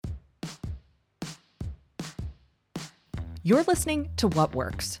You're listening to What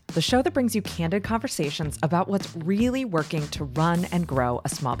Works, the show that brings you candid conversations about what's really working to run and grow a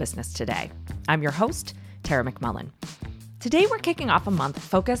small business today. I'm your host, Tara McMullen. Today, we're kicking off a month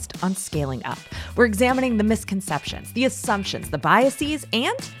focused on scaling up. We're examining the misconceptions, the assumptions, the biases,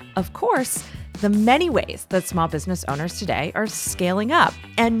 and, of course, the many ways that small business owners today are scaling up.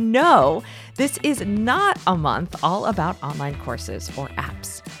 And no, this is not a month all about online courses or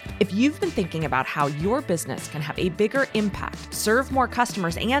apps. If you've been thinking about how your business can have a bigger impact, serve more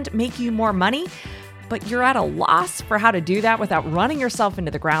customers, and make you more money, but you're at a loss for how to do that without running yourself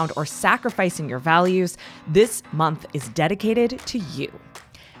into the ground or sacrificing your values, this month is dedicated to you.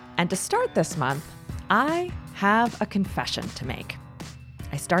 And to start this month, I have a confession to make.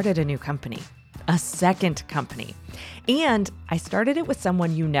 I started a new company, a second company, and I started it with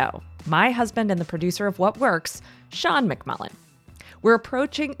someone you know, my husband and the producer of What Works, Sean McMullen. We're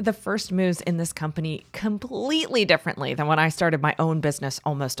approaching the first moves in this company completely differently than when I started my own business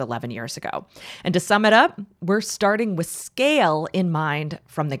almost 11 years ago. And to sum it up, we're starting with scale in mind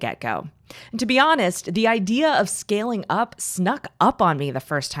from the get-go. And to be honest, the idea of scaling up snuck up on me the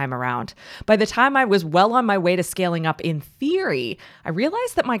first time around. By the time I was well on my way to scaling up in theory, I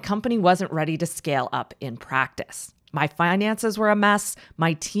realized that my company wasn't ready to scale up in practice. My finances were a mess.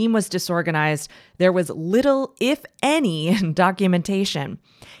 My team was disorganized. There was little, if any, documentation.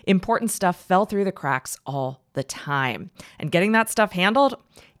 Important stuff fell through the cracks all the time. And getting that stuff handled,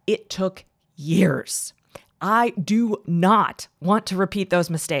 it took years. I do not want to repeat those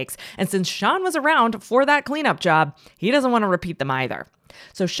mistakes. And since Sean was around for that cleanup job, he doesn't want to repeat them either.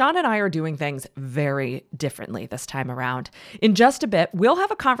 So Sean and I are doing things very differently this time around. In just a bit, we'll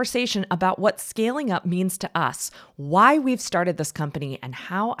have a conversation about what scaling up means to us, why we've started this company, and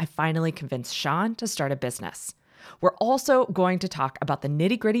how I finally convinced Sean to start a business. We're also going to talk about the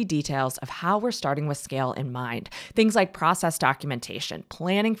nitty-gritty details of how we're starting with scale in mind. Things like process documentation,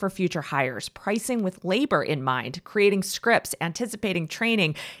 planning for future hires, pricing with labor in mind, creating scripts, anticipating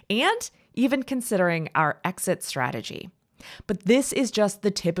training, and even considering our exit strategy. But this is just the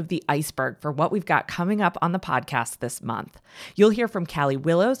tip of the iceberg for what we've got coming up on the podcast this month. You'll hear from Callie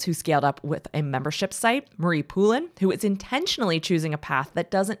Willows, who scaled up with a membership site, Marie Poulin, who is intentionally choosing a path that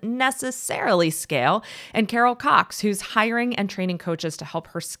doesn't necessarily scale, and Carol Cox, who's hiring and training coaches to help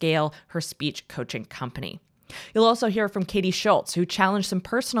her scale her speech coaching company. You'll also hear from Katie Schultz, who challenged some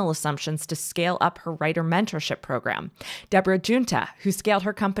personal assumptions to scale up her writer mentorship program. Deborah Junta, who scaled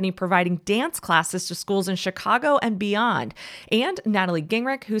her company providing dance classes to schools in Chicago and beyond. And Natalie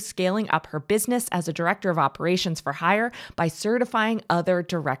Gingrich, who's scaling up her business as a director of operations for hire by certifying other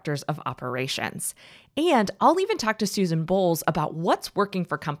directors of operations. And I'll even talk to Susan Bowles about what's working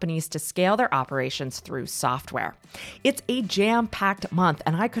for companies to scale their operations through software. It's a jam-packed month,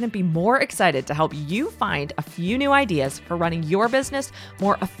 and I couldn't be more excited to help you find a few new ideas for running your business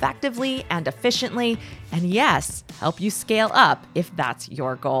more effectively and efficiently, and yes, help you scale up if that's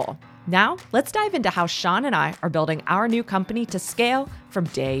your goal. Now, let's dive into how Sean and I are building our new company to scale from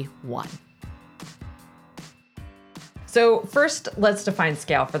day one. So first, let's define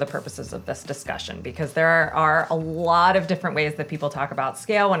scale for the purposes of this discussion, because there are a lot of different ways that people talk about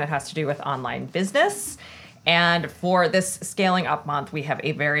scale when it has to do with online business. And for this scaling up month, we have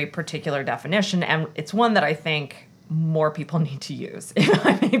a very particular definition, and it's one that I think more people need to use, if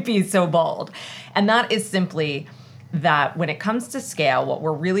I may be so bold. And that is simply that when it comes to scale, what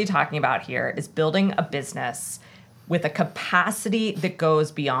we're really talking about here is building a business with a capacity that goes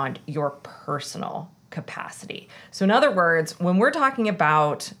beyond your personal capacity. So in other words, when we're talking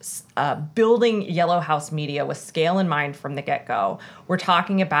about building Yellow House Media with scale in mind from the get-go, we're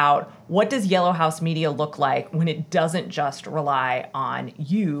talking about what does Yellow House Media look like when it doesn't just rely on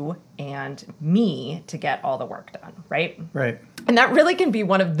you and me to get all the work done, right? Right. And that really can be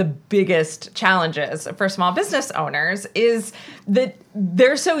one of the biggest challenges for small business owners is that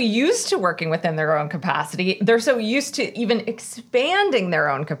they're so used to working within their own capacity. They're so used to even expanding their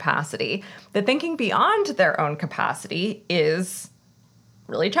own capacity that thinking beyond their own capacity is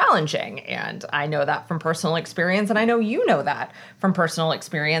really challenging. And I know that from personal experience, and I know you know that from personal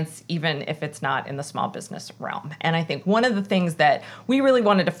experience, even if it's not in the small business realm. And I think one of the things that we really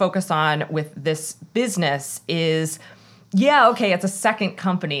wanted to focus on with this business is, yeah, okay, it's a second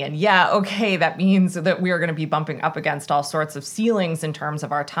company. And yeah, okay, that means that we are going to be bumping up against all sorts of ceilings in terms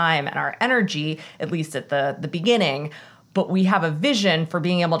of our time and our energy, at least at the beginning. But we have a vision for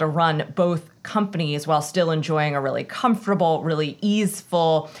being able to run both companies while still enjoying a really comfortable, really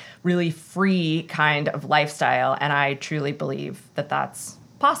easeful, really free kind of lifestyle. And I truly believe that that's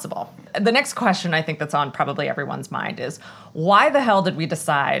possible. The next question I think that's on probably everyone's mind is, why the hell did we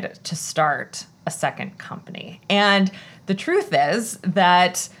decide to start a second company. And the truth is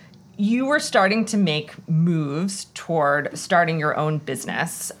that you were starting to make moves toward starting your own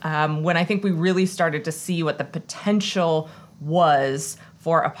business when I think we really started to see what the potential was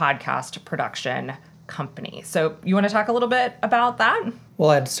for a podcast production company. So you want to talk a little bit about that?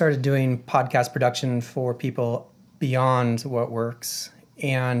 Well, I'd started doing podcast production for people beyond What Works,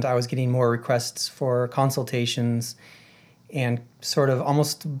 and I was getting more requests for consultations and sort of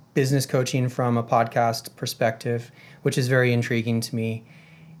almost business coaching from a podcast perspective, which is very intriguing to me.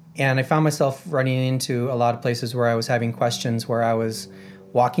 And I found myself running into a lot of places where I was having questions, where I was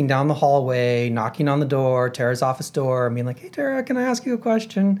walking down the hallway, knocking on the door, Tara's office door, and being like, "Hey, Tara, can I ask you a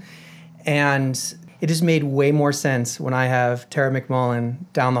question?" And it just made way more sense when I have Tara McMullen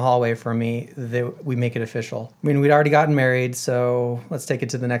down the hallway from me that we make it official. I mean, we'd already gotten married, so let's take it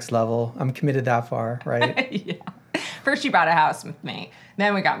to the next level. I'm committed that far, right? Yeah. First you bought a house with me,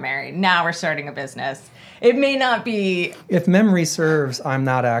 then we got married. Now we're starting a business. It may not be... If memory serves, I'm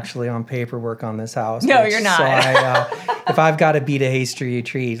not actually on paperwork on this house. No, you're not. So if I've got to beat a hasty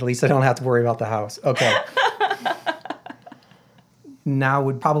tree, at least I don't have to worry about the house. Okay. Now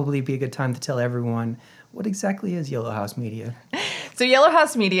would probably be a good time to tell everyone, what exactly is Yellow House Media? So Yellow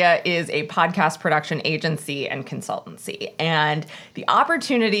House Media is a podcast production agency and consultancy. And the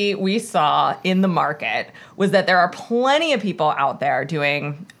opportunity we saw in the market was that there are plenty of people out there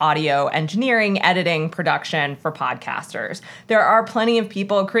doing audio engineering, editing, production for podcasters. There are plenty of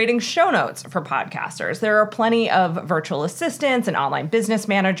people creating show notes for podcasters. There are plenty of virtual assistants and online business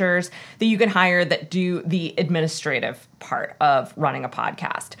managers that you can hire that do the administrative part of running a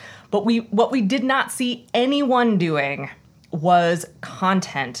podcast. But what we did not see anyone doing was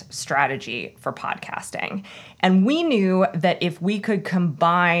content strategy for podcasting. And we knew that if we could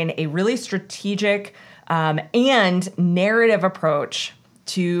combine a really strategic and narrative approach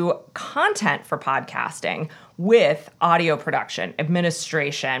to content for podcasting with audio production,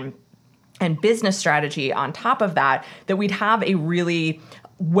 administration, and business strategy on top of that, that we'd have a really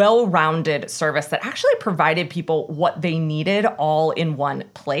well-rounded service that actually provided people what they needed all in one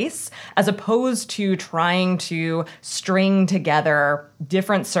place, as opposed to trying to string together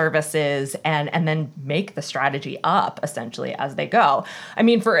different services and then make the strategy up essentially as they go. I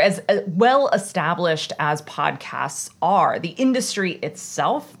mean, for as well established as podcasts are, the industry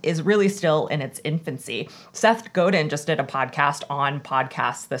itself is really still in its infancy. Seth Godin just did a podcast on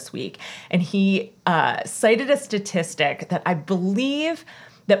podcasts this week, and he cited a statistic that I believe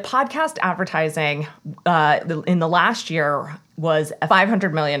that podcast advertising in the last year was a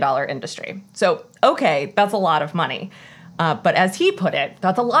 $500 million industry. So, okay, that's a lot of money. But as he put it,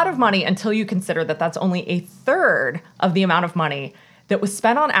 that's a lot of money until you consider that that's only a third of the amount of money that was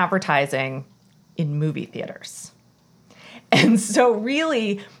spent on advertising in movie theaters. And so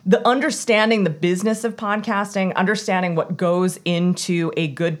really, the understanding the business of podcasting, understanding what goes into a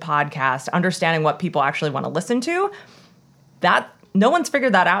good podcast, understanding what people actually want to listen to, that no one's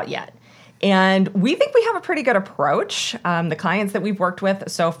figured that out yet. And we think we have a pretty good approach. The clients that we've worked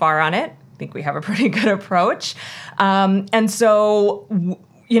with so far on it think we have a pretty good approach. And so,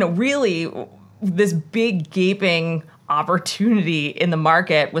 really, this big gaping opportunity in the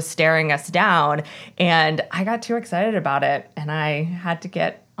market was staring us down. And I got too excited about it, and I had to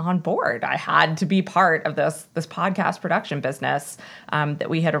get on board. I had to be part of this podcast production business that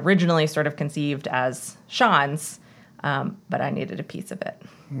we had originally sort of conceived as Sean's. But I needed a piece of it.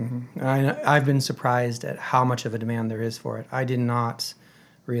 Mm-hmm. I've been surprised at how much of a demand there is for it. I did not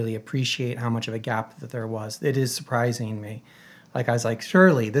really appreciate how much of a gap that there was. It is surprising me. Like, I was like,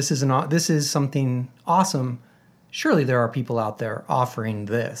 surely this is something awesome. Surely there are people out there offering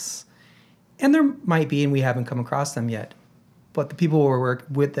this. And there might be, and we haven't come across them yet. But the people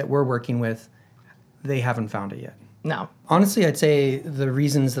that we're working with, they haven't found it yet. No. Honestly, I'd say the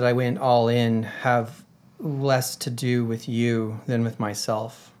reasons that I went all in have less to do with you than with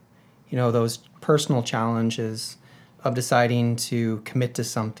myself. You know, those personal challenges of deciding to commit to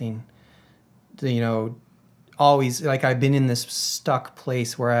something. Always, like, I've been in this stuck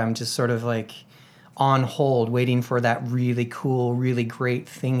place where I'm just sort of like on hold, waiting for that really cool, really great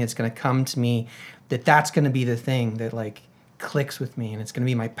thing that's going to come to me, that's going to be the thing that like clicks with me, and it's going to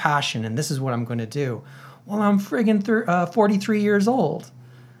be my passion, and this is what I'm going to do. Well, I'm friggin' 43 years old.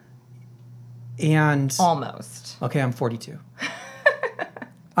 And almost. Okay, I'm 42.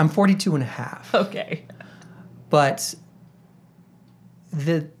 I'm 42 and a half. Okay. But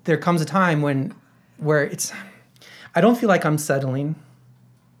there comes a time where it's, I don't feel like I'm settling.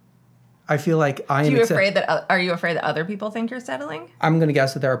 I feel like I am. Are you afraid that other people think you're settling? I'm going to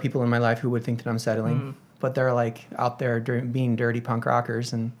guess that there are people in my life who would think that I'm settling, but they're like out there being dirty punk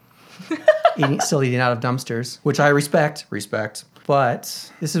rockers, and still eating out of dumpsters, which I respect.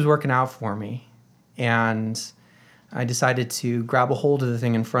 But this is working out for me. And I decided to grab a hold of the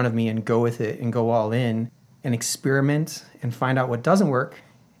thing in front of me and go with it and go all in and experiment and find out what doesn't work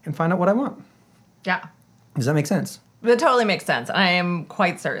and find out what I want. Yeah. Does that make sense? It totally makes sense. I am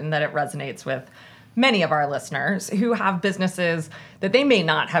quite certain that it resonates with many of our listeners who have businesses that they may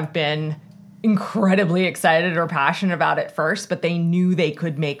not have been incredibly excited or passionate about at first, but they knew they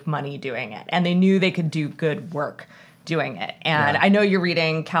could make money doing it and they knew they could do good work doing it. And I know you're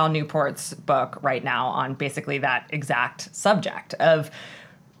reading Cal Newport's book right now on basically that exact subject of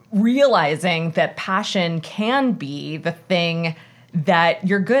realizing that passion can be the thing that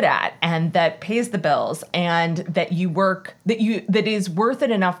you're good at and that pays the bills and that that is worth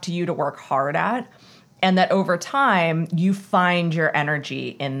it enough to you to work hard at, and that over time you find your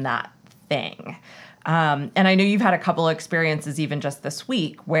energy in that thing. And I know you've had a couple of experiences even just this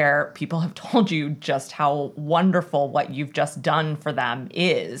week where people have told you just how wonderful what you've just done for them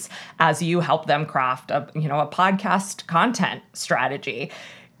is as you help them craft a podcast content strategy.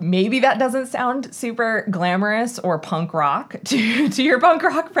 Maybe that doesn't sound super glamorous or punk rock to your punk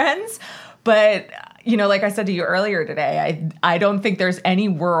rock friends, but like I said to you earlier today, I don't think there's any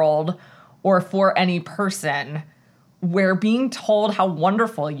world or for any person where being told how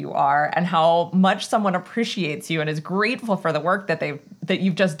wonderful you are and how much someone appreciates you and is grateful for the work that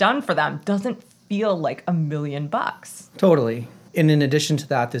you've just done for them doesn't feel like $1 million. Totally. And in addition to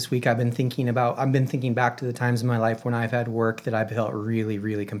that, this week I've been thinking back to the times in my life when I've had work that I felt really,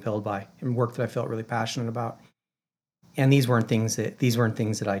 really compelled by and work that I felt really passionate about. And these weren't things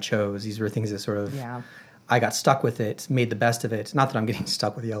that I chose. These were things that sort of I got stuck with it, made the best of it. Not that I'm getting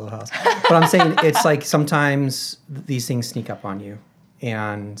stuck with Yellow House, but I'm saying it's like sometimes these things sneak up on you.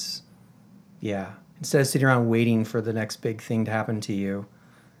 And instead of sitting around waiting for the next big thing to happen to you,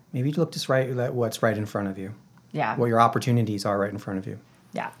 maybe you look just right at what's right in front of you. Yeah. What your opportunities are right in front of you.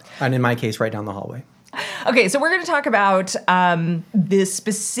 Yeah. And in my case, right down the hallway. Okay, so we're going to talk about the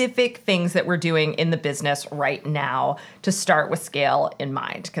specific things that we're doing in the business right now to start with scale in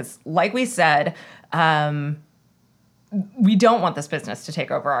mind. Because like we said, we don't want this business to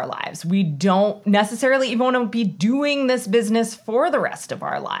take over our lives. We don't necessarily even want to be doing this business for the rest of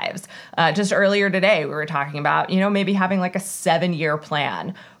our lives. Just earlier today, we were talking about, maybe having like a 7-year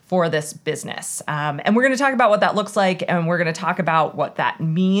plan for this business. And we're going to talk about what that looks like, and we're going to talk about what that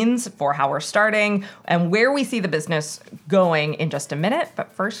means for how we're starting and where we see the business going in just a minute.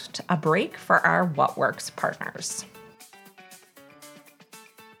 But first, a break for our What Works partners.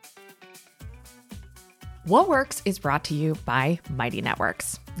 What Works is brought to you by Mighty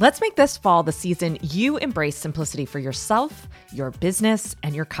Networks. Let's make this fall the season you embrace simplicity for yourself, your business,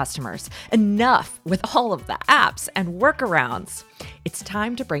 and your customers. Enough with all of the apps and workarounds. It's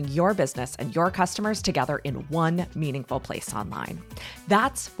time to bring your business and your customers together in one meaningful place online.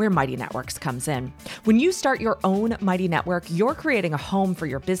 That's where Mighty Networks comes in. When you start your own Mighty Network, you're creating a home for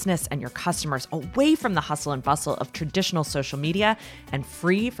your business and your customers away from the hustle and bustle of traditional social media and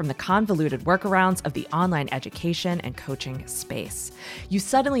free from the convoluted workarounds of the online education and coaching space. You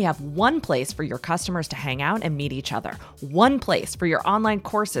suddenly have one place for your customers to hang out and meet each other, one place for your online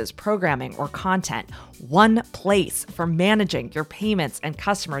courses, programming, or content, one place for managing your payments and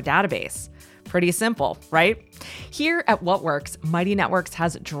customer database. Pretty simple, right? Here at What Works, Mighty Networks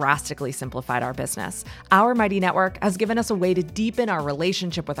has drastically simplified our business. Our Mighty Network has given us a way to deepen our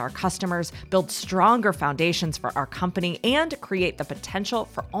relationship with our customers, build stronger foundations for our company, and create the potential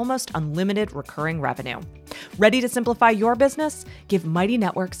for almost unlimited recurring revenue. Ready to simplify your business? Give Mighty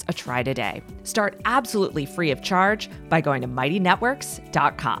Networks a try today. Start absolutely free of charge by going to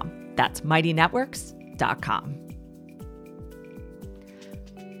mightynetworks.com. That's mightynetworks.com.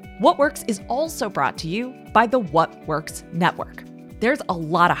 What Works is also brought to you by the What Works Network. There's a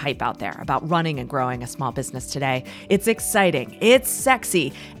lot of hype out there about running and growing a small business today. It's exciting, it's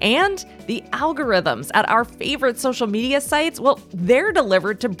sexy, and the algorithms at our favorite social media sites, well, they're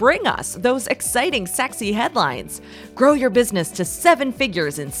delivered to bring us those exciting, sexy headlines. Grow your business to 7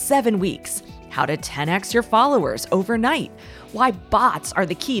 figures in 7 weeks. How to 10x your followers overnight. Why bots are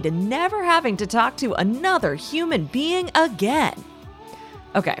the key to never having to talk to another human being again.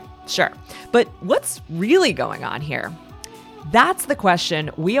 Okay, sure. But what's really going on here? That's the question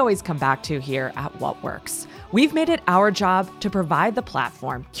we always come back to here at What Works. We've made it our job to provide the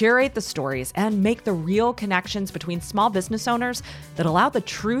platform, curate the stories, and make the real connections between small business owners that allow the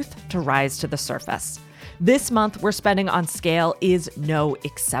truth to rise to the surface. This month, we're spending on scale is no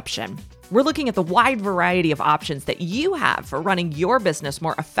exception. We're looking at the wide variety of options that you have for running your business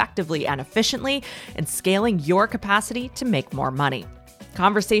more effectively and efficiently and scaling your capacity to make more money.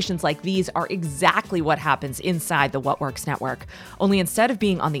 Conversations like these are exactly what happens inside the What Works Network. Only instead of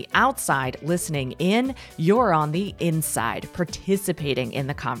being on the outside listening in, you're on the inside participating in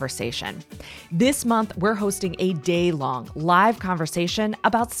the conversation. This month, we're hosting a day-long live conversation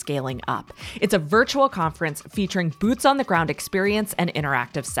about scaling up. It's a virtual conference featuring boots-on-the-ground experience and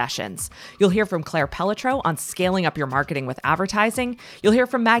interactive sessions. You'll hear from Claire Pelletreau on scaling up your marketing with advertising. You'll hear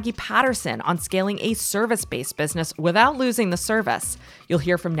from Maggie Patterson on scaling a service-based business without losing the service. You'll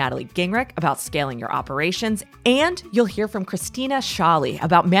hear from Natalie Gingrich about scaling your operations, and you'll hear from Christina Shawley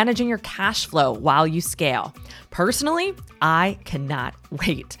about managing your cash flow while you scale. Personally, I cannot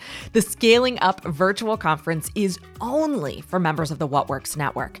wait. The Scaling Up virtual conference is only for members of the What Works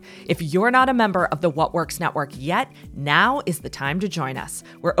Network. If you're not a member of the What Works Network yet, now is the time to join us.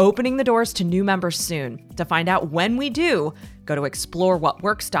 We're opening the doors to new members soon. To find out when we do, go to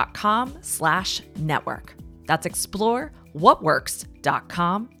explorewhatworks.com/network. That's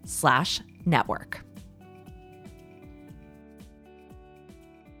explorewhatworks.com/network.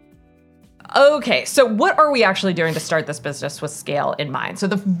 Okay, so what are we actually doing to start this business with scale in mind? So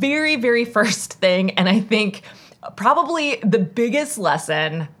the very, very first thing, and I think probably the biggest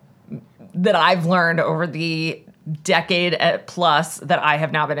lesson that I've learned over the decade plus that I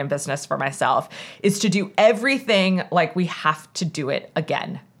have now been in business for myself, is to do everything like we have to do it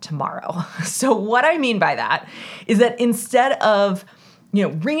again tomorrow. So what I mean by that is that instead of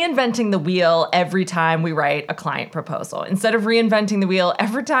reinventing the wheel every time we write a client proposal, instead of reinventing the wheel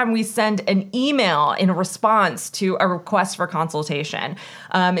every time we send an email in response to a request for consultation,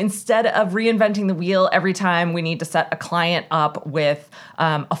 instead of reinventing the wheel every time we need to set a client up with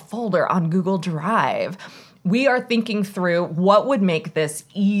a folder on Google Drive, we are thinking through what would make this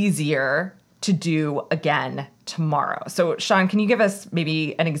easier to do again tomorrow. So Sean, can you give us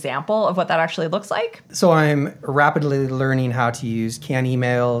maybe an example of what that actually looks like? So I'm rapidly learning how to use canned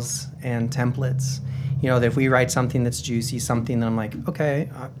emails and templates. That if we write something that's juicy, something that I'm like, okay,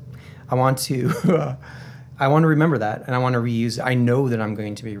 I want to I want to remember that, and I want to reuse it. I know that I'm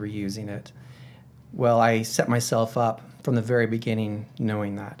going to be reusing it. Well, I set myself up from the very beginning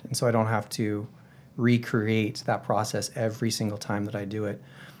knowing that, and so I don't have to recreate that process every single time that I do it.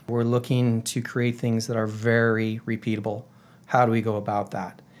 We're looking to create things that are very repeatable. How do we go about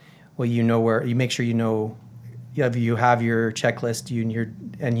that? Well, you make sure you have your checklist,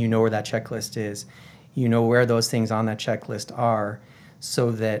 and you know where that checklist is. You know where those things on that checklist are,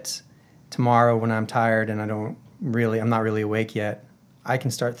 so that tomorrow when I'm tired and I'm not really awake yet, I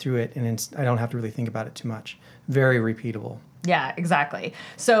can start through it and I don't have to really think about it too much. Very repeatable. Yeah, exactly.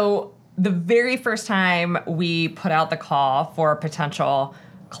 So the very first time we put out the call for potential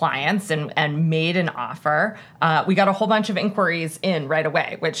clients and made an offer, we got a whole bunch of inquiries in right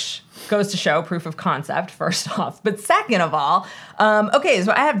away, which goes to show proof of concept, first off. But second of all, so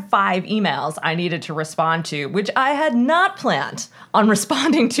I had 5 emails I needed to respond to, which I had not planned on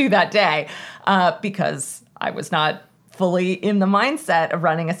responding to that day because I was not fully in the mindset of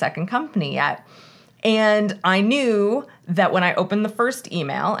running a second company yet. And I knew that when I opened the first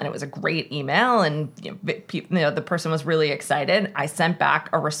email, and it was a great email, and the person was really excited, I sent back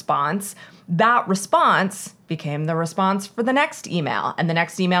a response. That response became the response for the next email, and the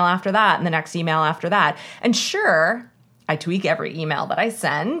next email after that, and the next email after that. And sure, I tweak every email that I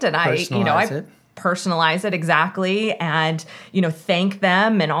send, and I personalize it exactly, and thank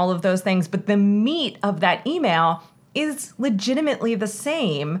them and all of those things. But the meat of that email is legitimately the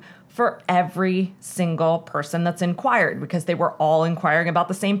same for every single person that's inquired, because they were all inquiring about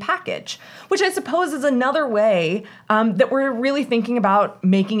the same package, which I suppose is another way that we're really thinking about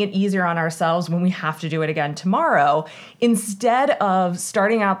making it easier on ourselves when we have to do it again tomorrow. Instead of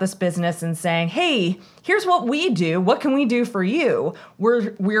starting out this business and saying, hey, here's what we do. What can we do for you?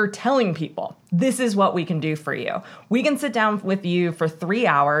 We're telling people, this is what we can do for you. We can sit down with you for 3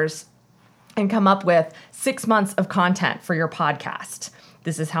 hours and come up with 6 months of content for your podcast.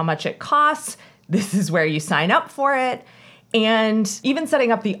 This is how much it costs. This is where you sign up for it. And even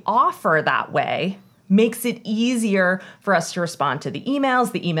setting up the offer that way makes it easier for us to respond to the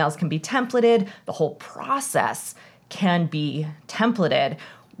emails. The emails can be templated. The whole process can be templated,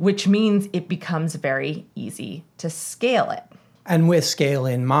 which means it becomes very easy to scale it. And with scale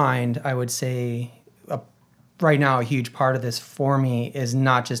in mind, I would say right now a huge part of this for me is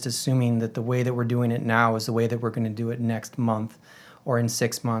not just assuming that the way that we're doing it now is the way that we're going to do it next month or in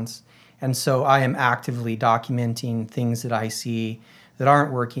 6 months. And so I am actively documenting things that I see that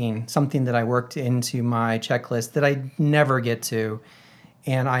aren't working, something that I worked into my checklist that I never get to.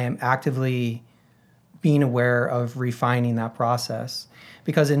 And I am actively being aware of refining that process.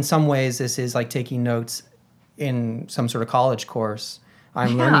 Because in some ways, this is like taking notes in some sort of college course.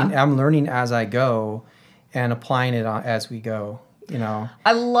 I'm learning as I go and applying it as we go,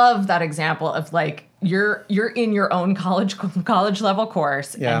 I love that example of like you're in your own college level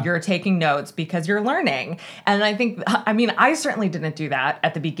course and you're taking notes because you're learning. And I certainly didn't do that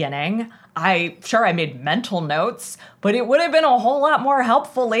at the beginning. I made mental notes, but it would have been a whole lot more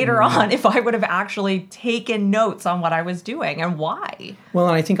helpful later on if I would have actually taken notes on what I was doing and why. Well,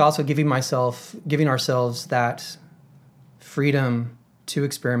 and I think also giving ourselves that freedom to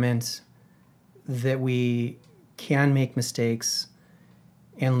experiment, that we can make mistakes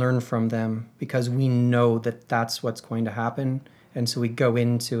and learn from them because we know that that's what's going to happen. And so we go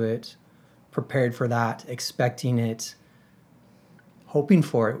into it prepared for that, expecting it, hoping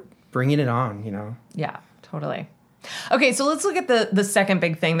for it, bringing it on, Yeah, totally. Okay, so let's look at the second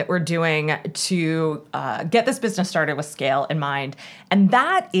big thing that we're doing to get this business started with scale in mind. And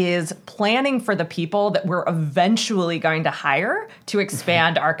that is planning for the people that we're eventually going to hire to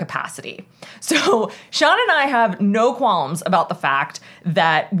expand our capacity. So Sean and I have no qualms about the fact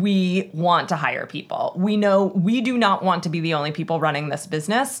that we want to hire people. We know we do not want to be the only people running this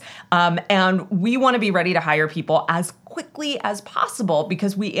business. And we want to be ready to hire people as quickly as possible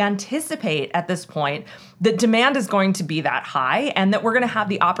because we anticipate at this point that demand is going to be that high and that we're going to have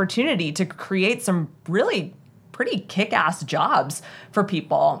the opportunity to create some really pretty kick-ass jobs for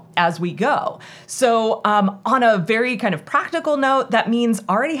people as we go. So on a very kind of practical note, that means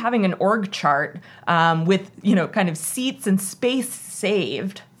already having an org chart with, kind of seats and space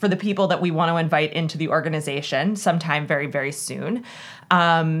saved for the people that we want to invite into the organization sometime very, very soon.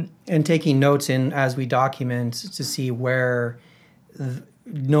 And taking notes in as we document to see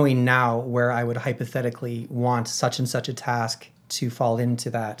knowing now where I would hypothetically want such and such a task to fall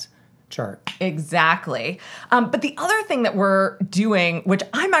into that chart. Exactly. But the other thing that we're doing, which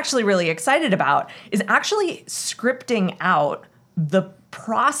I'm actually really excited about, is actually scripting out the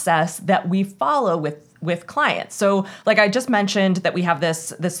process that we follow with clients. So like I just mentioned that we have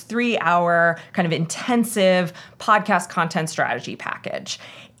this 3-hour kind of intensive podcast content strategy package.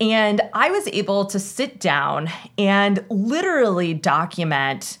 And I was able to sit down and literally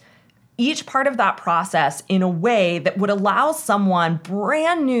document each part of that process in a way that would allow someone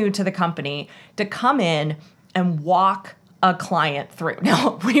brand new to the company to come in and walk a client through.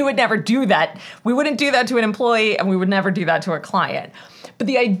 Now, we would never do that. We wouldn't do that to an employee, and we would never do that to a client. But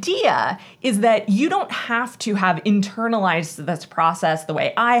the idea is that you don't have to have internalized this process the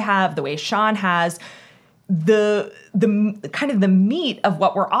way I have, the way Sean has. The kind of the meat of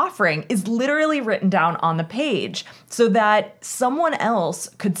what we're offering is literally written down on the page so that someone else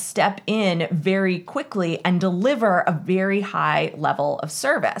could step in very quickly and deliver a very high level of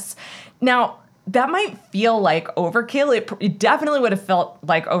service. Now, that might feel like overkill. It definitely would have felt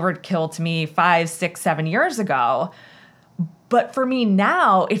like overkill to me 5, 6, 7 years ago. But for me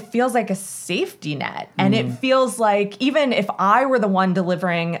now, it feels like a safety net. And it feels like even if I were the one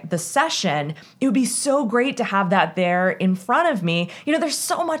delivering the session, it would be so great to have that there in front of me. There's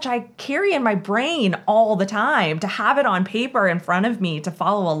so much I carry in my brain all the time. To have it on paper in front of me to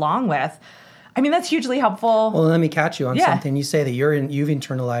follow along with, that's hugely helpful. Well, let me catch you on something. You say that you've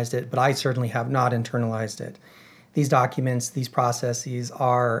internalized it, but I certainly have not internalized it. These documents, these processes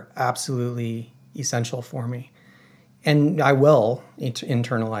are absolutely essential for me. And I will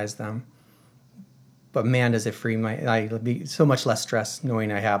internalize them. But man, does it free I'd be so much less stressed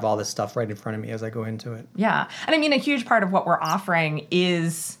knowing I have all this stuff right in front of me as I go into it. Yeah. And a huge part of what we're offering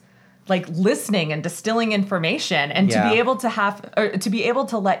is like listening and distilling information and to be able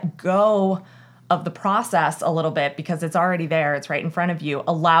to let go of the process a little bit because it's already there, it's right in front of you,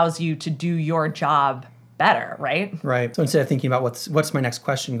 allows you to do your job better, right? Right. So instead of thinking about what's my next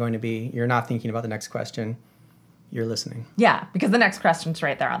question going to be, you're not thinking about the next question. You're listening. Yeah, because the next question's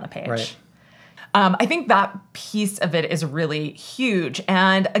right there on the page. Right. I think that piece of it is really huge.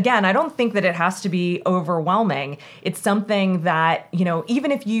 And again, I don't think that it has to be overwhelming. It's something that,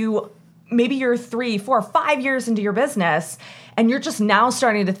 even if maybe you're 3, 4, 5 years into your business and you're just now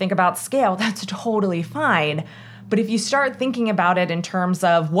starting to think about scale, that's totally fine. But if you start thinking about it in terms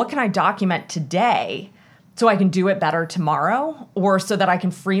of what can I document today so I can do it better tomorrow or so that I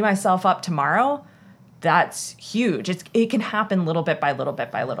can free myself up tomorrow, that's huge. It can happen little bit by little bit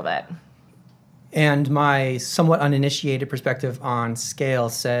by little bit. And my somewhat uninitiated perspective on scale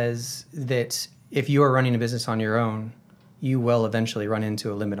says that if you are running a business on your own, you will eventually run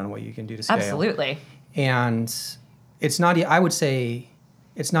into a limit on what you can do to scale. Absolutely. And I would say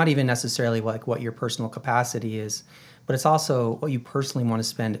it's not even necessarily like what your personal capacity is, but it's also what you personally want to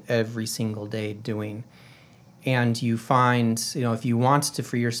spend every single day doing. And you find, if you want to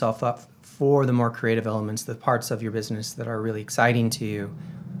free yourself up for the more creative elements, the parts of your business that are really exciting to you,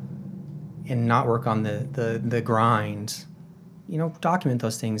 and not work on the grind. Document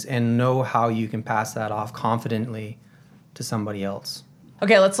those things and know how you can pass that off confidently to somebody else.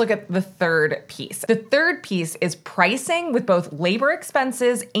 Okay, let's look at the third piece. The third piece is pricing with both labor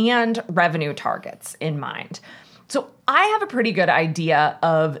expenses and revenue targets in mind. So I have a pretty good idea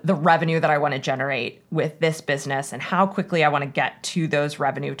of the revenue that I want to generate with this business and how quickly I want to get to those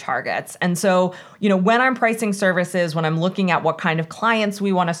revenue targets. And so, when I'm pricing services, when I'm looking at what kind of clients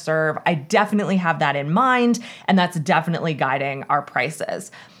we want to serve, I definitely have that in mind, and that's definitely guiding our prices.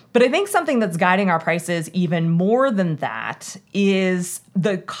 But I think something that's guiding our prices even more than that is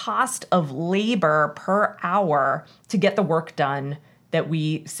the cost of labor per hour to get the work done that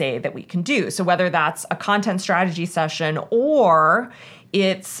we say that we can do. So whether that's a content strategy session or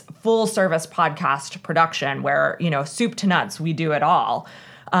it's full service podcast production where, soup to nuts, we do it all.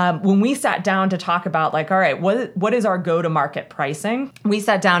 When we sat down to talk about all right, what is our go-to-market pricing? We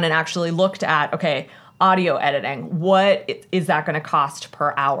sat down and actually looked at, okay, audio editing, what is that going to cost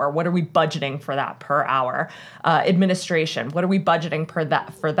per hour? What are we budgeting for that per hour? Administration, what are we budgeting for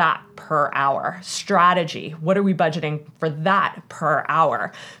that per hour? Strategy, what are we budgeting for that per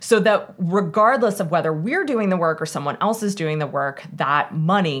hour? So that regardless of whether we're doing the work or someone else is doing the work, that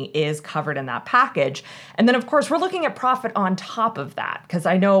money is covered in that package. And then of course, we're looking at profit on top of that, because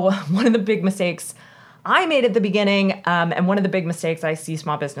I know one of the big mistakes I made at the beginning, and one of the big mistakes I see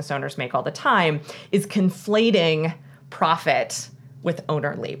small business owners make all the time, is conflating profit with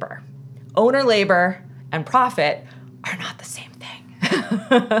owner labor. Owner labor and profit are not the same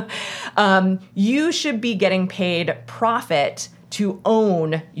thing. You should be getting paid profit to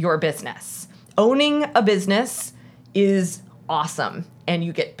own your business. Owning a business is awesome, and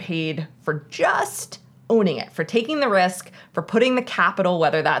you get paid for just owning it, for taking the risk, for putting the capital,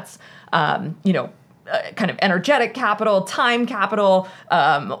 whether that's, kind of energetic capital, time capital,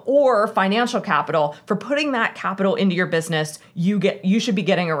 or financial capital, for putting that capital into your business. You should be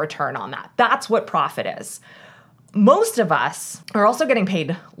getting a return on that. That's what profit is. Most of us are also getting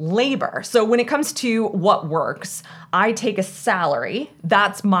paid labor. So when it comes to what works, I take a salary.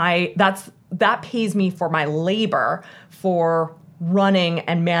 That pays me for my labor for running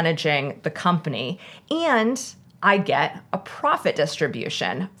and managing the company. And I get a profit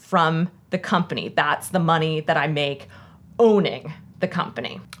distribution from the company. That's the money that I make owning the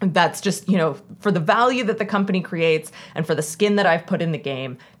company. That's just, for the value that the company creates and for the skin that I've put in the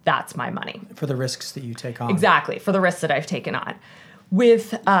game, that's my money. For the risks that you take on. Exactly, for the risks that I've taken on.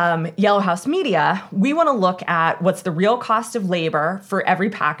 With Yellow House Media, we want to look at what's the real cost of labor for every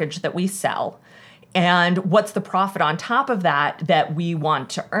package that we sell, and what's the profit on top of that we want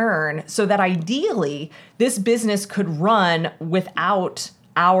to earn, so that ideally this business could run without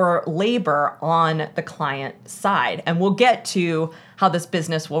our labor on the client side. And we'll get to how this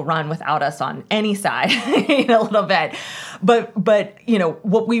business will run without us on any side in a little bit. But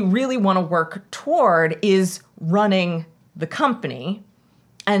what we really want to work toward is running the company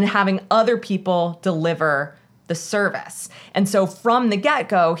and having other people deliver the service. And so from the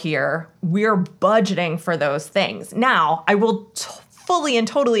get-go here, we're budgeting for those things. Now, I will fully and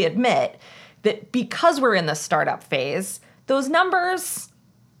totally admit that because we're in the startup phase, those numbers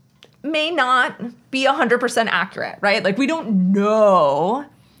may not be 100% accurate, right? We don't know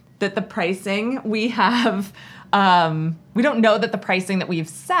that the pricing we have, we don't know that the pricing that we've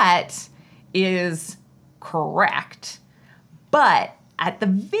set is correct. But at the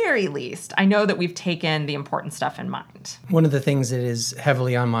very least, I know that we've taken the important stuff in mind. One of the things that is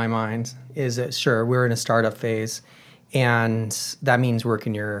heavily on my mind is that, sure, we're in a startup phase, and that means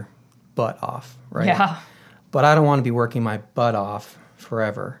working your butt off, right? Yeah. But I don't want to be working my butt off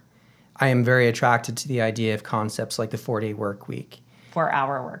forever. I am very attracted to the idea of concepts like the 4-day work week.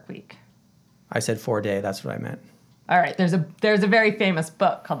 4-hour work week. I said 4-day, that's what I meant. All right, there's a very famous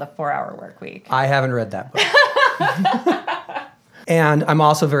book called The 4-Hour Work Week. I haven't read that book. And I'm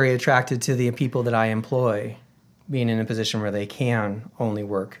also very attracted to the people that I employ being in a position where they can only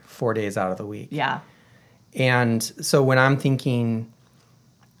work 4 days out of the week. Yeah. And so when I'm thinking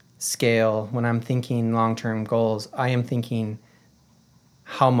scale, when I'm thinking long-term goals, I am thinking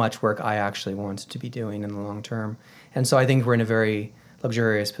how much work I actually want to be doing in the long term. And so I think we're in a very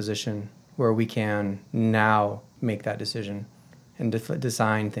luxurious position where we can now make that decision and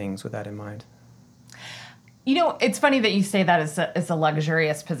design things with that in mind. It's funny that you say that as a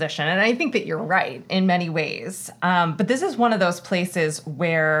luxurious position, and I think that you're right in many ways. But this is one of those places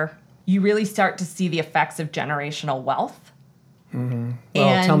where you really start to see the effects of generational wealth. Mm-hmm.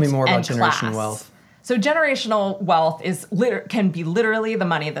 Well, tell me more about generational wealth. So generational wealth can be literally the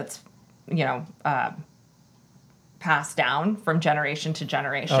money that's passed down from generation to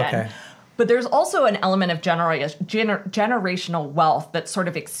generation. Okay. But there's also an element of generational wealth that's sort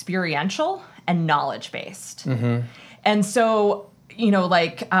of experiential and knowledge-based. Mm-hmm. And so,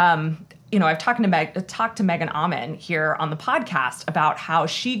 I've talked to Megan Amen here on the podcast about how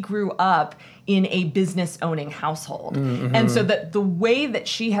she grew up in a business-owning household. Mm-hmm. And so that the way that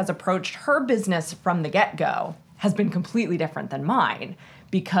she has approached her business from the get-go has been completely different than mine,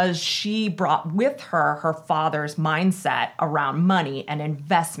 because she brought with her her father's mindset around money and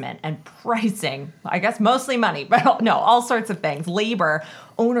investment and pricing. I guess mostly money, but no, all sorts of things, labor,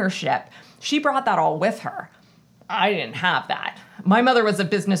 ownership. She brought that all with her. I didn't have that. My mother was a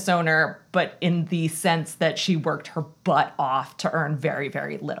business owner, but in the sense that she worked her butt off to earn very,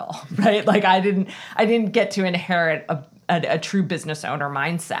 very little, right? Like I didn't get to inherit a true business owner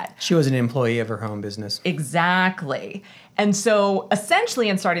mindset. She was an employee of her home business. Exactly. And so essentially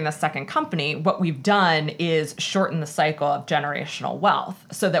in starting the second company, what we've done is shorten the cycle of generational wealth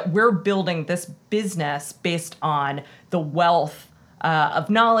so that we're building this business based on the wealth of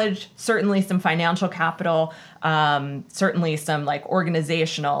knowledge, certainly some financial capital, certainly some like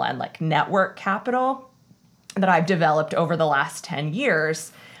organizational and like network capital that I've developed over the last 10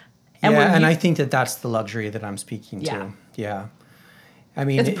 years. And I think that's the luxury that I'm speaking to. Yeah. I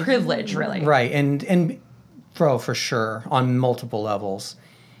mean, it's privilege, really. Right. And for sure, on multiple levels.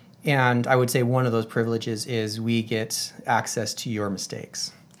 And I would say one of those privileges is we get access to your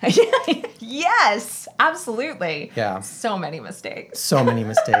mistakes. Yes, absolutely. Yeah. So many mistakes. So many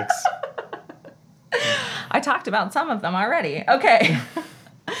mistakes. I talked about some of them already. Okay.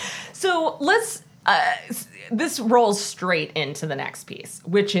 So let's, this rolls straight into the next piece,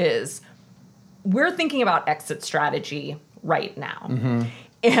 which is we're thinking about exit strategy right now. Mm-hmm.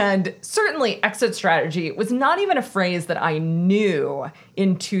 And certainly exit strategy was not even a phrase that I knew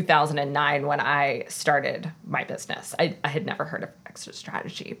in 2009 when I started my business. I had never heard of exit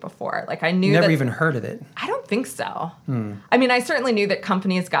strategy before. Like I knew Never even heard of it. I don't think so. I mean, I certainly knew that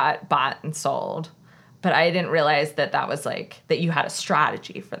companies got bought and sold, but I didn't realize that was like, that you had a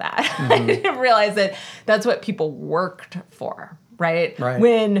strategy for that. Mm-hmm. I didn't realize that that's what people worked for, right?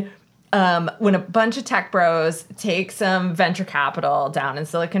 When a bunch of tech bros take some venture capital down in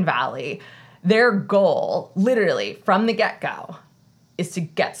Silicon Valley, their goal, literally from the get-go, is to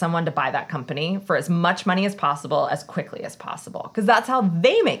get someone to buy that company for as much money as possible, as quickly as possible. Because that's how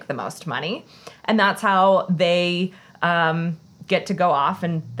they make the most money, and that's how they get to go off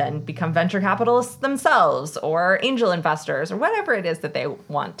and then become venture capitalists themselves or angel investors or whatever it is that they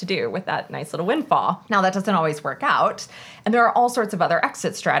want to do with that nice little windfall. Now, that doesn't always work out. And there are all sorts of other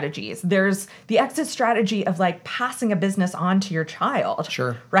exit strategies. There's the exit strategy of like passing a business on to your child.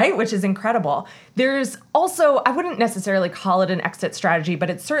 Sure. Right? Which is incredible. There's also, I wouldn't necessarily call it an exit strategy, but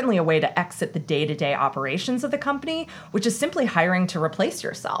it's certainly a way to exit the day-to-day operations of the company, which is simply hiring to replace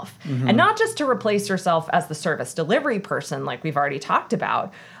yourself. Mm-hmm. And not just to replace yourself as the service delivery person like we've already talked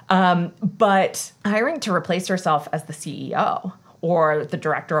about, but hiring to replace yourself as the CEO or the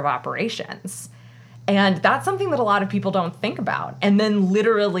director of operations. And that's something that a lot of people don't think about. And then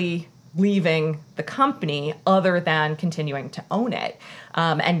literally leaving the company other than continuing to own it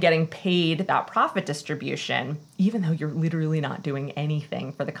and getting paid that profit distribution, even though you're literally not doing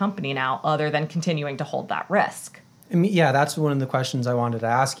anything for the company now other than continuing to hold that risk. I mean, yeah, that's one of the questions I wanted to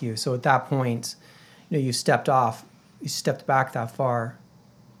ask you. So at that point, you stepped back that far,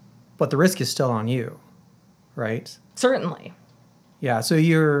 but the risk is still on you, right? Certainly. Yeah, so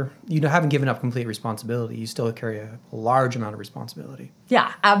you haven't given up complete responsibility. You still carry a large amount of responsibility.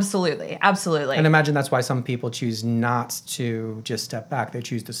 Yeah, absolutely. Absolutely. And imagine that's why some people choose not to just step back. They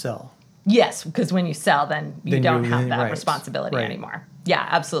choose to sell. Yes, because when you sell, then you don't have that responsibility anymore. Yeah,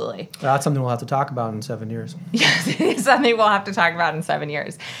 absolutely. Well, that's something we'll have to talk about in 7 years. Yes, it is something we'll have to talk about in 7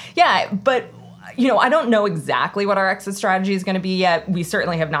 years. Yeah, but I don't know exactly what our exit strategy is going to be yet. We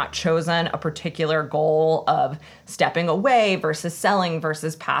certainly have not chosen a particular goal of stepping away versus selling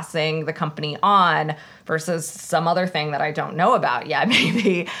versus passing the company on versus some other thing that I don't know about yet,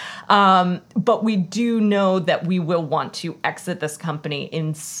 maybe. But we do know that we will want to exit this company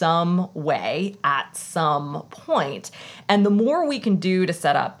in some way at some point. And the more we can do to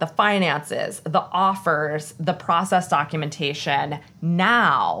set up the finances, the offers, the process documentation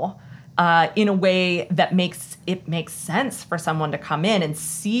now, in a way that makes sense for someone to come in and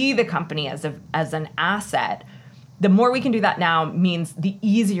see the company as an asset, the more we can do that now means the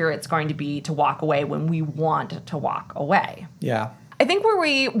easier it's going to be to walk away when we want to walk away. Yeah. I think where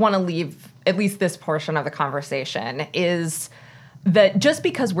we want to leave at least this portion of the conversation is that just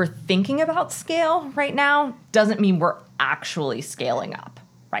because we're thinking about scale right now doesn't mean we're actually scaling up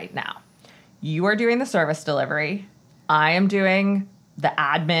right now. You are doing the service delivery. I am doing the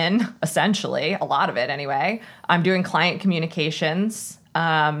admin, essentially, a lot of it anyway. I'm doing client communications,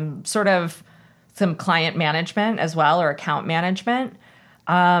 sort of some client management as well, or account management.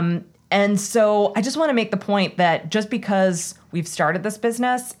 And so I just want to make the point that just because we've started this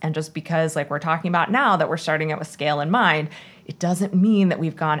business and just because like we're talking about now that we're starting it with scale in mind, it doesn't mean that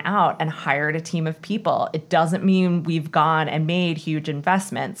we've gone out and hired a team of people. It doesn't mean we've gone and made huge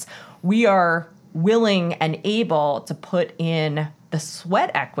investments. We are willing and able to put in the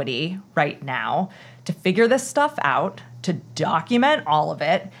sweat equity right now to figure this stuff out, to document all of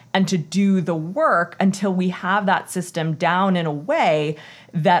it, and to do the work until we have that system down in a way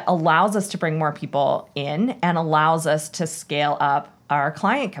that allows us to bring more people in and allows us to scale up our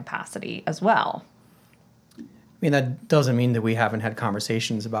client capacity as well. I mean, that doesn't mean that we haven't had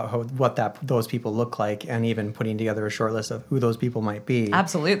conversations about what those people look like and even putting together a short list of who those people might be.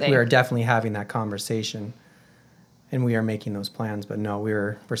 Absolutely. We are definitely having that conversation and we are making those plans. But no,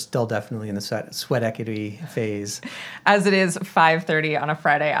 we're still definitely in the sweat equity phase. As it is 5:30 on a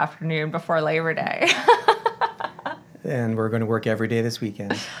Friday afternoon before Labor Day. And we're going to work every day this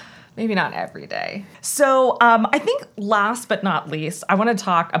weekend. Maybe not every day. So I think last but not least, I want to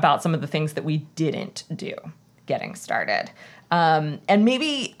talk about some of the things that we didn't do getting started. And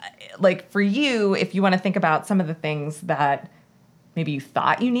maybe like for you, if you want to think about some of the things that maybe you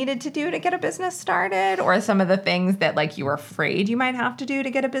thought you needed to do to get a business started, or some of the things that like you were afraid you might have to do to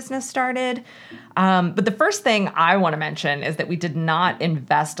get a business started. But the first thing I want to mention is that we did not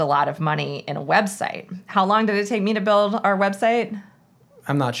invest a lot of money in a website. How long did it take me to build our website?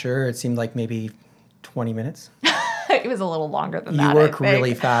 I'm not sure. It seemed like maybe 20 minutes. It was a little longer than that. You work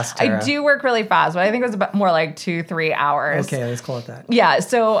really fast, Tara. I do work really fast, but I think it was about more like 2-3 hours. Okay, let's call it that. Yeah,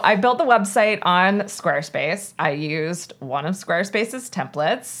 so I built the website on Squarespace. I used one of Squarespace's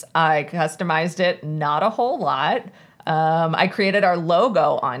templates. I customized it not a whole lot. I created our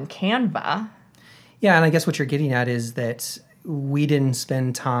logo on Canva. Yeah, and I guess what you're getting at is that we didn't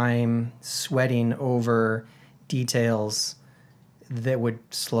spend time sweating over details that would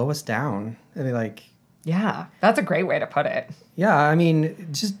slow us down. I mean, like... Yeah, that's a great way to put it. Yeah, I mean,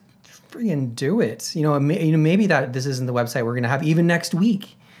 just freaking do it. Maybe that this isn't the website we're going to have even next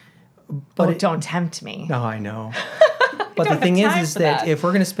week. But don't tempt me. No, I know. But the thing is that if we're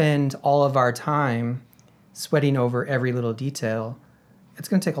going to spend all of our time sweating over every little detail, it's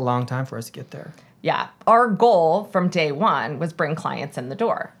going to take a long time for us to get there. Yeah. Our goal from day one was bring clients in the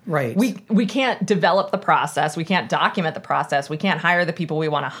door. Right. We can't develop the process. We can't document the process. We can't hire the people we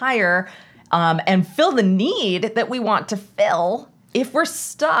want to hire and fill the need that we want to fill if we're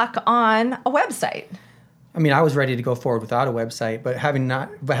stuck on a website. I mean, I was ready to go forward without a website, but having a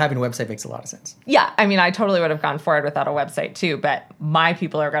website makes a lot of sense. Yeah, I mean, I totally would have gone forward without a website too, but my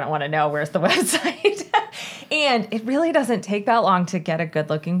people are going to want to know where's the website. And it really doesn't take that long to get a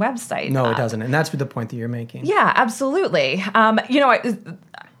good-looking website. No, it doesn't, and that's the point that you're making. Yeah, absolutely.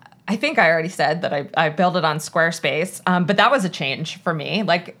 I think I already said that I built it on Squarespace, but that was a change for me.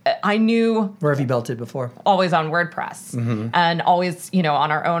 Like, I knew... Where have you built it before? Always on WordPress and always,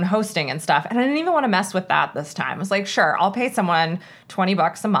 on our own hosting and stuff. And I didn't even want to mess with that this time. I was like, sure, I'll pay someone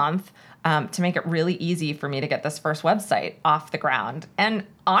 $20 a month to make it really easy for me to get this first website off the ground. And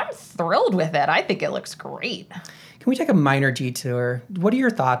I'm thrilled with it. I think it looks great. Can we take a minor detour? What are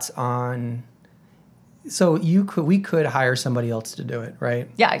your thoughts on... So we could hire somebody else to do it, right?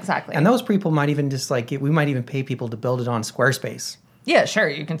 Yeah, exactly. And those people might even we might even pay people to build it on Squarespace. Yeah, sure.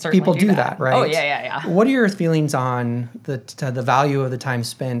 You can certainly people do that, right? Oh, yeah. What are your feelings on the value of the time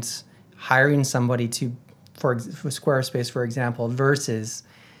spent hiring somebody for Squarespace, for example, versus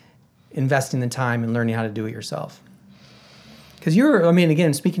investing the time and learning how to do it yourself? Because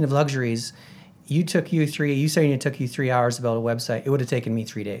again, speaking of luxuries, you saying it took you 3 hours to build a website. It would have taken me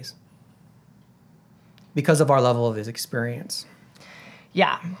 3 days. Because of our level of his experience.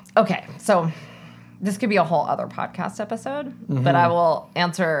 Yeah. Okay. So this could be a whole other podcast episode, but I will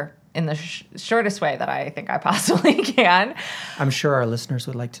answer in the shortest way that I think I possibly can. I'm sure our listeners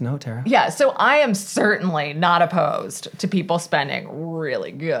would like to know, Tara. Yeah. So I am certainly not opposed to people spending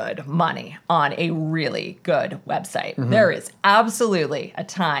really good money on a really good website. There is absolutely a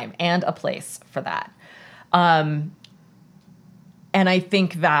time and a place for that. And I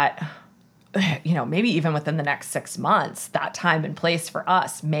think that... maybe even within the next 6 months, that time and place for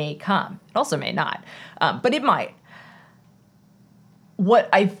us may come. It also may not, but it might. Where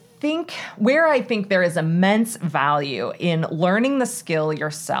I think there is immense value in learning the skill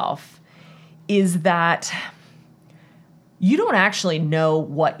yourself is that you don't actually know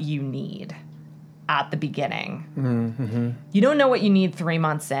what you need at the beginning. You don't know what you need 3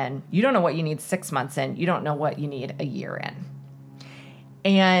 months in. You don't know what you need 6 months in. You don't know what you need a year in.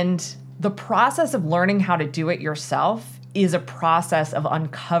 And the process of learning how to do it yourself is a process of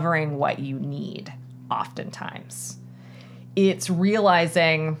uncovering what you need oftentimes. It's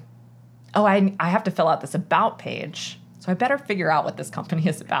realizing, oh, I have to fill out this about page, so I better figure out what this company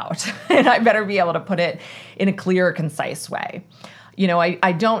is about. And I better be able to put it in a clear, concise way. You know,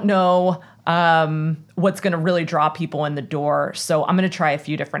 I don't know what's going to really draw people in the door, so I'm going to try a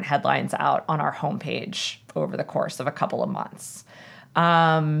few different headlines out on our homepage over the course of a couple of months.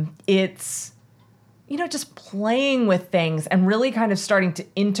 It's, you know, just playing with things and really kind of starting to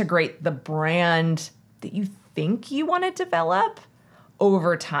integrate the brand that you think you want to develop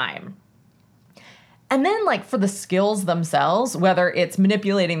over time. And then, like, for the skills themselves, whether it's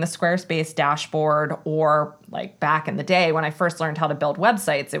manipulating the Squarespace dashboard or, like, back in the day when I first learned how to build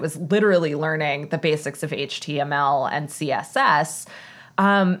websites, it was literally learning the basics of HTML and CSS.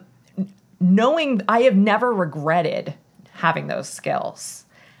 Knowing I have never regretted having those skills.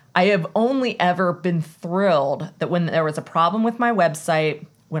 I have only ever been thrilled that when there was a problem with my website,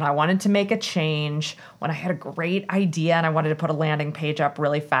 when I wanted to make a change, when I had a great idea and I wanted to put a landing page up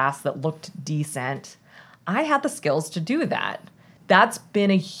really fast that looked decent, I had the skills to do that. That's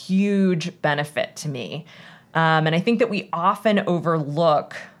been a huge benefit to me. And I think that we often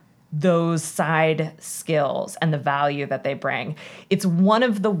overlook those side skills and the value that they bring. It's one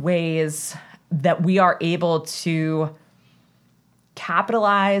of the ways that we are able to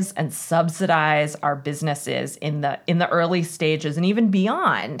capitalize and subsidize our businesses in the early stages and even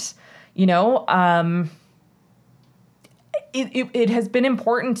beyond. You know, it has been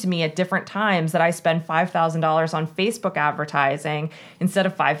important to me at different times that I spend $5,000 on Facebook advertising instead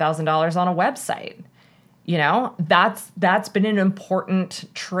of $5,000 on a website. You know, that's been an important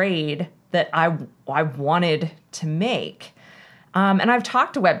trade that I wanted to make. And I've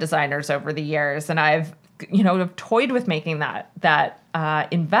talked to web designers over the years, and I've toyed with making that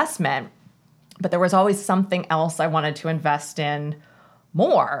investment, but there was always something else I wanted to invest in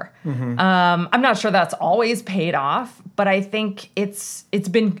more. I'm not sure that's always paid off, but I think it's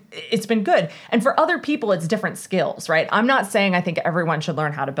been good. And for other people, it's different skills, right? I'm not saying I think everyone should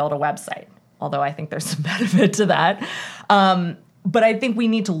learn how to build a website, although I think there's some benefit to that. But I think we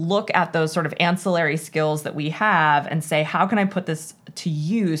need to look at those sort of ancillary skills that we have and say, how can I put this to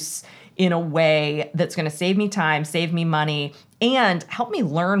use in a way that's going to save me time, save me money, and help me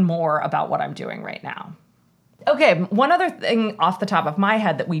learn more about what I'm doing right now. Okay, one other thing off the top of my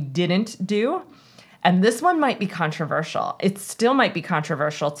head that we didn't do, and this one might be controversial. It still might be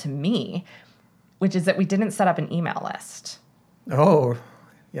controversial to me, which is that we didn't set up an email list. Oh,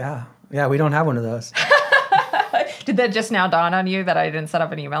 yeah. Yeah, we don't have one of those. Did that just now dawn on you that I didn't set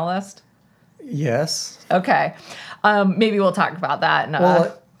up an email list? Yes. Okay. Maybe we'll talk about that.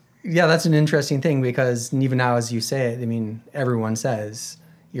 Well, yeah, that's an interesting thing because even now as you say it, I mean, everyone says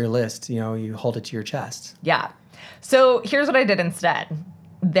your list, you hold it to your chest. Yeah. So here's what I did instead.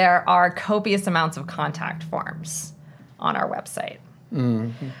 There are copious amounts of contact forms on our website.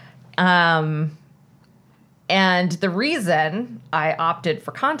 And the reason I opted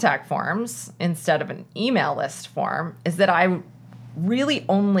for contact forms instead of an email list form is that I really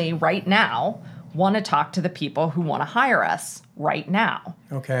only right now want to talk to the people who want to hire us right now.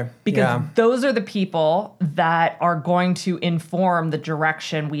 Okay. Because those are the people that are going to inform the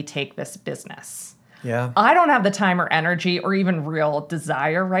direction we take this business. Yeah. I don't have the time or energy or even real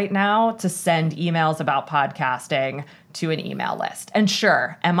desire right now to send emails about podcasting to an email list. And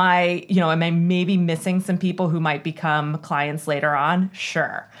sure, am I maybe missing some people who might become clients later on?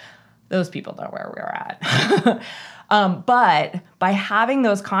 Sure. Those people know where we're at. But by having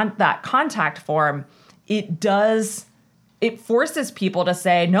that contact form, it forces people to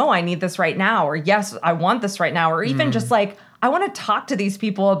say, no, I need this right now, or yes, I want this right now, or even just like, I want to talk to these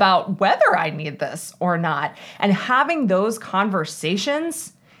people about whether I need this or not. And having those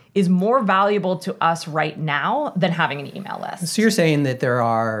conversations is more valuable to us right now than having an email list. So you're saying that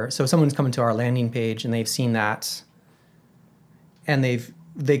so someone's coming to our landing page and they've seen that, and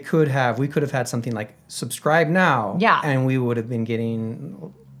we could have had something like subscribe now. Yeah. And we would have been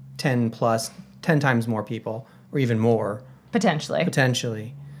getting 10 times more people, or even more. Potentially.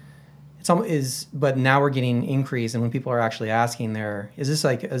 But now we're getting increase, and when people are actually asking is this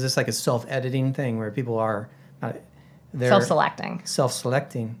like a self-editing thing where people are they're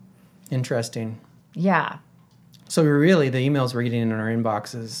self-selecting? Interesting. Yeah. So really, the emails we're getting in our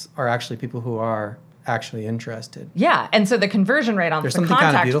inboxes are actually people who are actually interested. Yeah, and so the conversion rate on the contact form. There's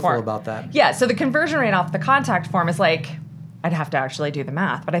something kind of beautiful about that. Yeah, so the conversion rate off the contact form is like I'd have to actually do the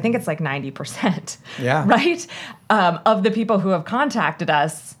math, but I think it's like 90%. Yeah. Right? Of the people who have contacted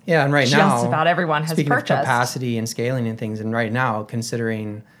us. Yeah, and right just now, just about everyone has speaking purchased. of capacity and scaling and things, and right now,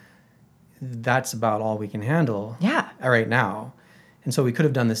 considering that's about all we can handle. Yeah. Right now, and so we could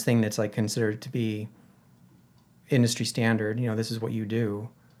have done this thing that's like considered to be industry standard. This is what you do,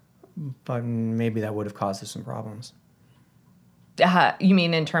 but maybe that would have caused us some problems. You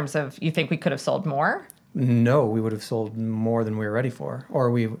mean in terms of, you think we could have sold more? No, we would have sold more than we were ready for.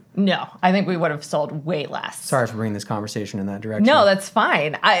 No, I think we would have sold way less. Sorry for bringing this conversation in that direction. No, that's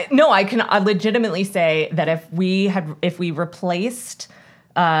fine. I can legitimately say that if we replaced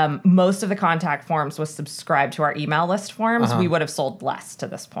most of the contact forms with subscribe to our email list forms, we would have sold less to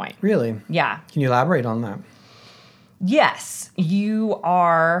this point. Really? Yeah. Can you elaborate on that? Yes, you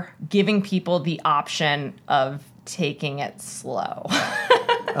are giving people the option of taking it slow.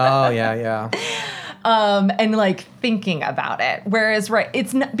 Oh, yeah. And like thinking about it. Whereas, right,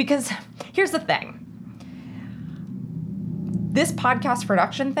 it's not, because here's the thing. This podcast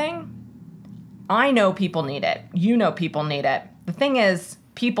production thing, I know people need it. You know people need it. The thing is,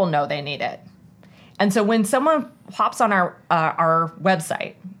 people know they need it. And so when someone hops on our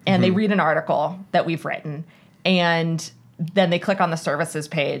website and they read an article that we've written, and then they click on the services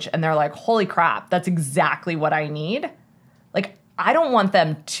page and they're like, holy crap, that's exactly what I need. Like, I don't want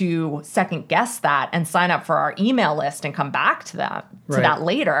them to second guess that and sign up for our email list and come back to that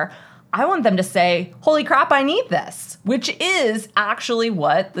later. I want them to say, holy crap, I need this, which is actually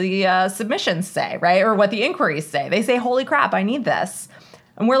what the submissions say, right? Or what the inquiries say. They say, holy crap, I need this.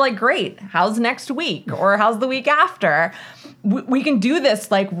 And we're like, great, how's next week? Or how's the week after? We can do this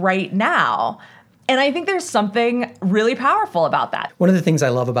like right now. And I think there's something really powerful about that. One of the things I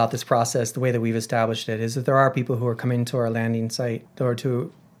love about this process, the way that we've established it, is that there are people who are coming to our landing site or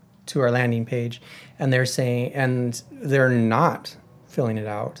to our landing page, and they're saying, and they're not filling it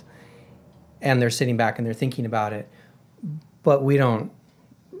out, and they're sitting back and they're thinking about it. But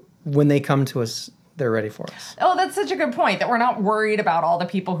when they come to us, they're ready for us. Oh, that's such a good point, that we're not worried about all the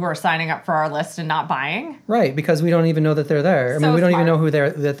people who are signing up for our list and not buying. Right, because we don't even know that they're there. So we don't smart. even know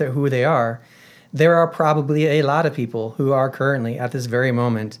who they are. There are probably a lot of people who are currently at this very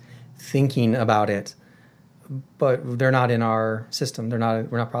moment thinking about it, but they're not in our system. We're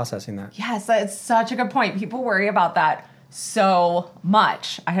not processing that. Yes, that's such a good point. People worry about that so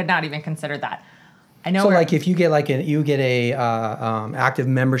much. I had not even considered that. I know. So, like, if you get a active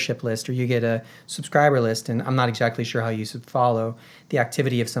membership list, or you get a subscriber list, and I'm not exactly sure how you follow the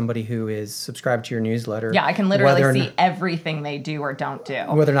activity of somebody who is subscribed to your newsletter. Yeah, I can literally see everything they do or don't do.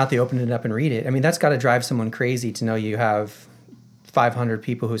 Whether or not they open it up and read it. I mean, that's got to drive someone crazy to know you have 500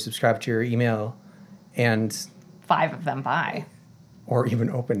 people who subscribe to your email, and 5 of them buy, or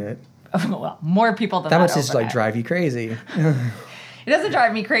even open it. Well, more people than that that must just drive you crazy. It doesn't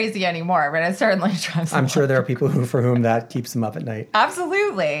drive me crazy anymore, but it certainly drives me. I'm sure there are people for whom that keeps them up at night.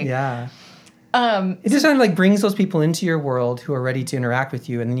 Absolutely. Yeah. It just kind of like brings those people into your world who are ready to interact with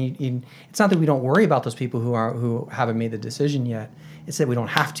you, and then it's not that we don't worry about those people who haven't made the decision yet. It's that we don't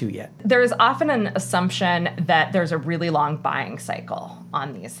have to yet. There's often an assumption that there's a really long buying cycle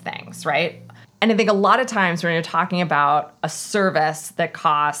on these things, right? And I think a lot of times when you're talking about a service that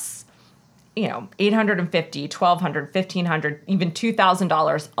costs, $850, $1,200, $1,500, even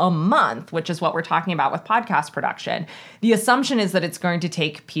 $2,000 a month, which is what we're talking about with podcast production, the assumption is that it's going to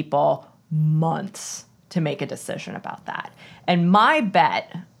take people months to make a decision about that. And my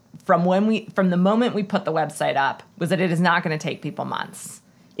bet from the moment we put the website up was that it is not going to take people months.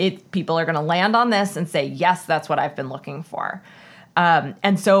 People are going to land on this and say, yes, that's what I've been looking for.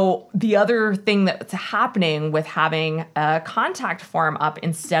 And so the other thing that's happening with having a contact form up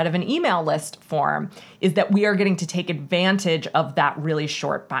instead of an email list form is that we are getting to take advantage of that really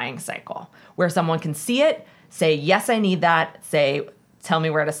short buying cycle where someone can see it, say, yes, I need that, say, tell me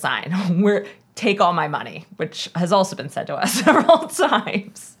where to sign, take all my money, which has also been said to us several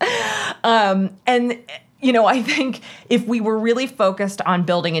times. I think if we were really focused on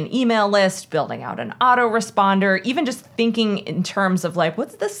building an email list, building out an autoresponder, even just thinking in terms of like,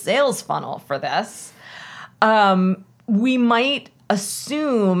 what's the sales funnel for this? We might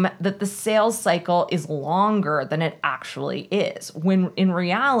assume that the sales cycle is longer than it actually is, when in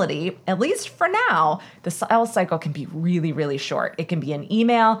reality, at least for now, the sales cycle can be really, really short. It can be an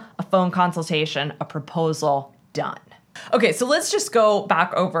email, a phone consultation, a proposal, done. Okay, so let's just go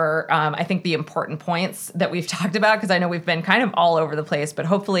back over, I think, the important points that we've talked about, because I know we've been kind of all over the place, but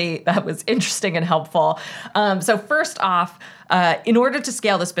hopefully that was interesting and helpful. So first off, in order to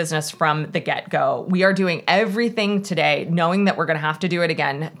scale this business from the get-go, we are doing everything today, knowing that we're going to have to do it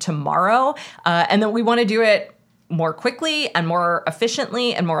again tomorrow, and that we want to do it more quickly and more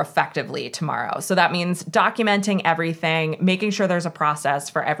efficiently and more effectively tomorrow. So that means documenting everything, making sure there's a process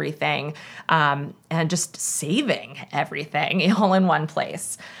for everything, and just saving everything all in one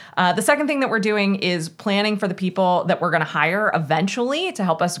place. The second thing that we're doing is planning for the people that we're going to hire eventually to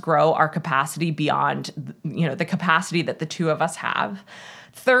help us grow our capacity beyond, the capacity that the two of us have.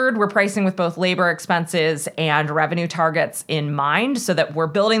 Third, we're pricing with both labor expenses and revenue targets in mind so that we're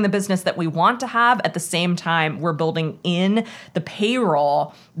building the business that we want to have. At the same time, we're building in the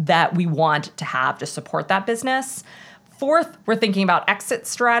payroll that we want to have to support that business. Fourth, we're thinking about exit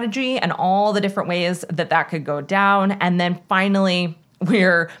strategy and all the different ways that could go down. And then finally,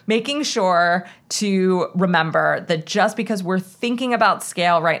 we're making sure to remember that just because we're thinking about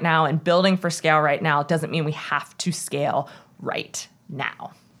scale right now and building for scale right now doesn't mean we have to scale right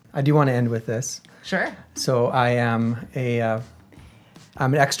now. I do want to end with this. Sure. So I'm an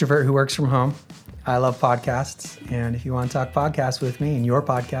extrovert who works from home. I love podcasts. And if you want to talk podcasts with me and your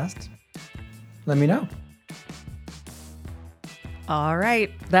podcast, let me know. All right.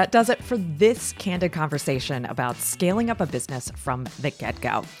 That does it for this candid conversation about scaling up a business from the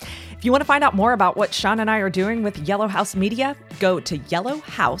get-go. If you want to find out more about what Sean and I are doing with Yellow House Media, go to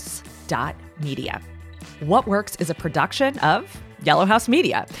yellowhouse.media. What Works is a production of Yellow House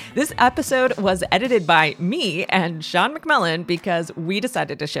Media. This episode was edited by me and Sean McMullen because we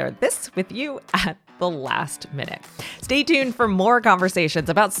decided to share this with you at the last minute. Stay tuned for more conversations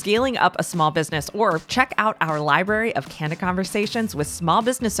about scaling up a small business, or check out our library of candid conversations with small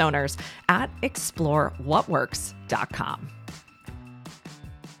business owners at explorewhatworks.com.